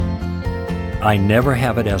I never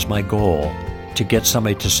have it as my goal to get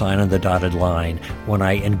somebody to sign on the dotted line when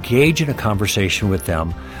I engage in a conversation with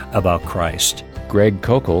them about Christ. Greg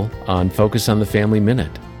Koukl on Focus on the Family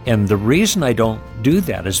Minute. And the reason I don't do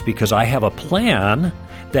that is because I have a plan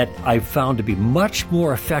that I've found to be much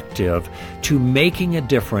more effective to making a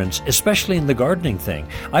difference, especially in the gardening thing.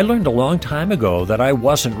 I learned a long time ago that I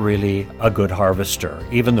wasn't really a good harvester,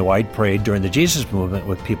 even though I'd prayed during the Jesus movement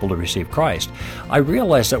with people to receive Christ. I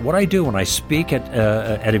realized that what I do when I speak at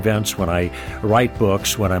events, when I write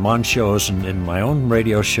books, when I'm on shows and in my own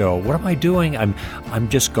radio show, what am I doing? I'm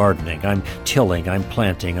just gardening. I'm tilling. I'm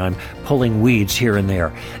planting. I'm pulling weeds here and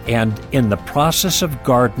there. And in the process of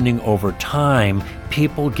gardening over time,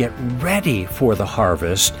 people get ready for the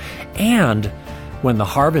harvest, and when the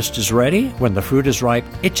harvest is ready, when the fruit is ripe,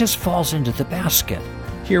 it just falls into the basket.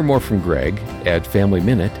 Hear more from Greg at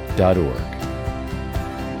FamilyMinute.org.